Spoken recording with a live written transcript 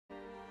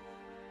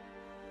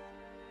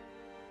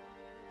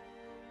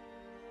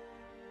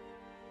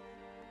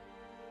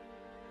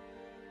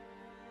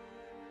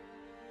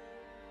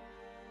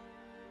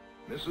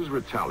Mrs.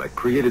 Ritalik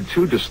created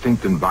two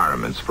distinct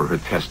environments for her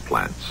test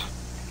plants.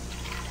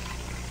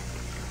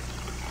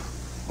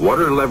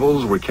 Water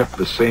levels were kept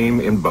the same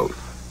in both.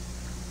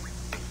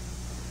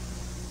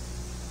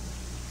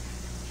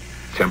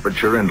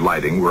 Temperature and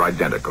lighting were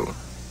identical.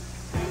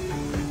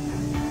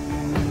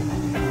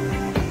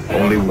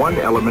 Only one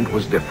element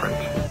was different.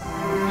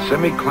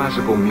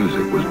 Semi-classical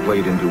music was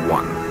played into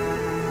one.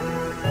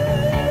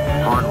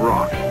 Hard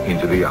rock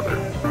into the other.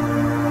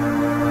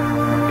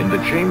 In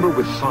the chamber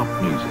with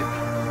soft music,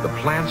 the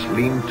plants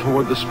leaned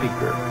toward the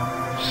speaker,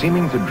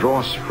 seeming to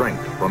draw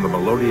strength from the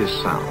melodious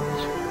sounds.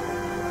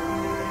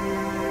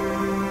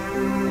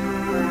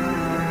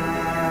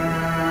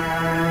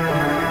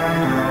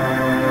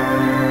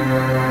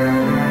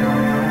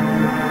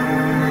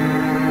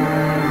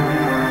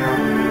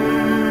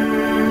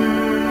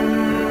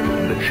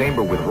 In the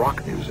chamber with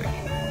rock music,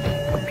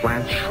 the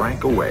plants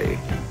shrank away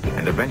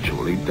and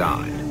eventually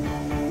died.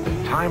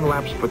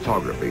 Time-lapse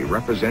photography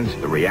represents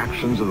the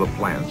reactions of the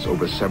plants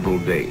over several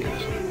days.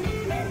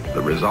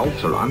 The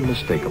results are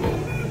unmistakable.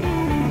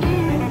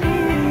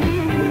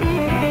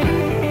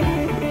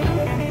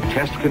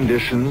 Test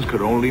conditions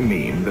could only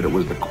mean that it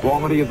was the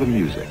quality of the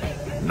music,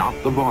 not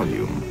the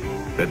volume,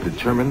 that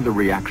determined the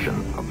reaction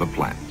of the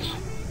plants.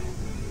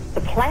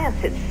 The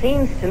plants, it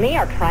seems to me,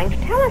 are trying to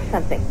tell us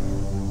something.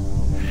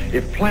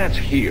 If plants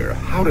hear,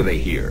 how do they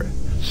hear?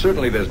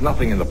 Certainly there's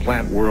nothing in the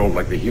plant world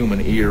like the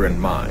human ear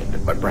and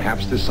mind, but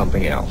perhaps there's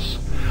something else.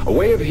 A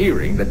way of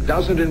hearing that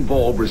doesn't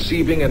involve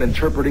receiving and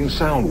interpreting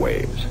sound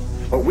waves.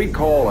 What we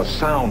call a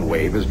sound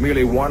wave is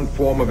merely one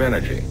form of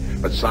energy,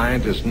 but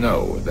scientists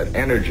know that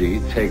energy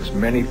takes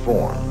many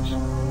forms.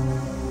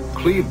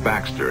 Cleve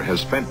Baxter has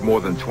spent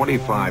more than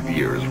 25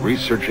 years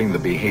researching the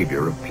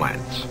behavior of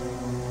plants.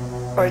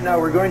 All right, now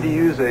we're going to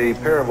use a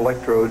pair of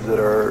electrodes that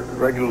are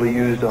regularly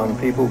used on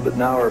people, but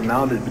now are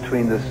mounted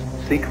between this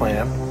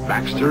C-clamp.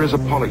 Baxter is a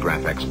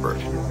polygraph expert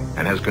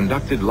and has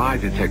conducted lie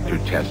detector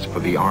tests for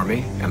the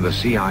Army and the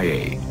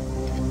CIA.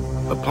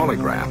 The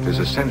polygraph is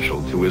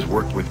essential to his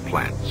work with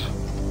plants.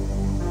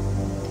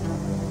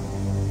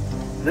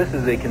 This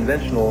is a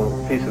conventional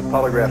piece of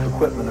polygraph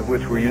equipment of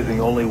which we're using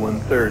only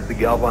 1/3, the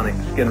galvanic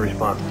skin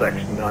response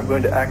section. Now I'm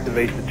going to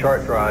activate the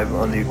chart drive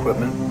on the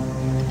equipment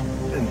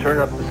and turn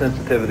up the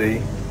sensitivity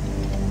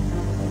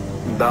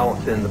and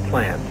balance in the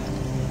plant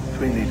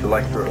between these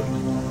electrodes.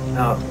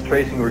 Now, the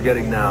tracing we're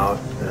getting now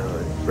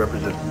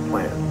represents the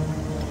plant.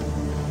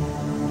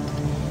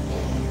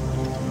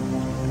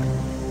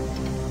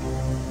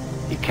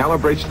 He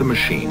calibrates the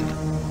machine,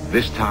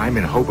 this time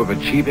in hope of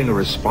achieving a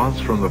response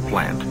from the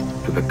plant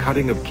to the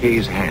cutting of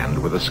Kay's hand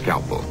with a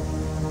scalpel.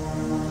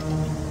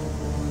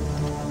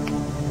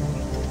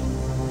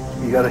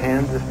 You got a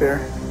hand to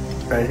spare?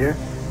 Right here?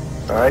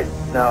 All right.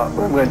 Now,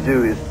 what I'm going to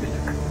do is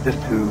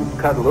just to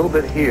cut a little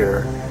bit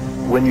here.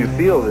 When you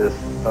feel this,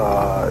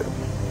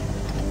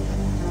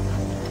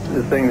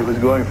 the thing that was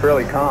going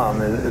fairly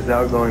calm is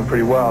now going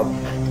pretty wild.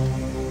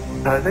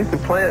 I think the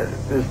plant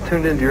is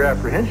tuned into your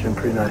apprehension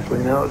pretty nicely.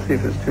 Now let's see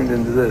if it's tuned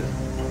into this.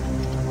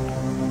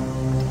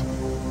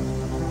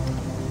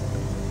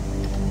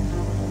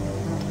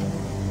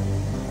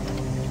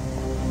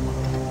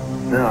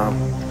 Now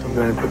I'm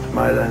going to put some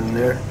iodine in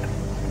there.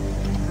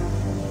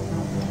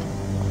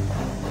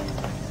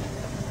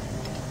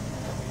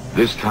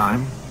 This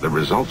time, the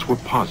results were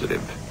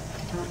positive.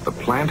 The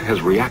plant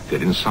has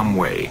reacted in some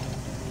way.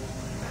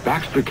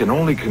 Baxter can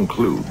only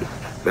conclude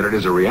that it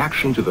is a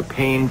reaction to the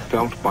pain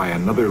felt by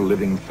another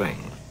living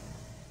thing.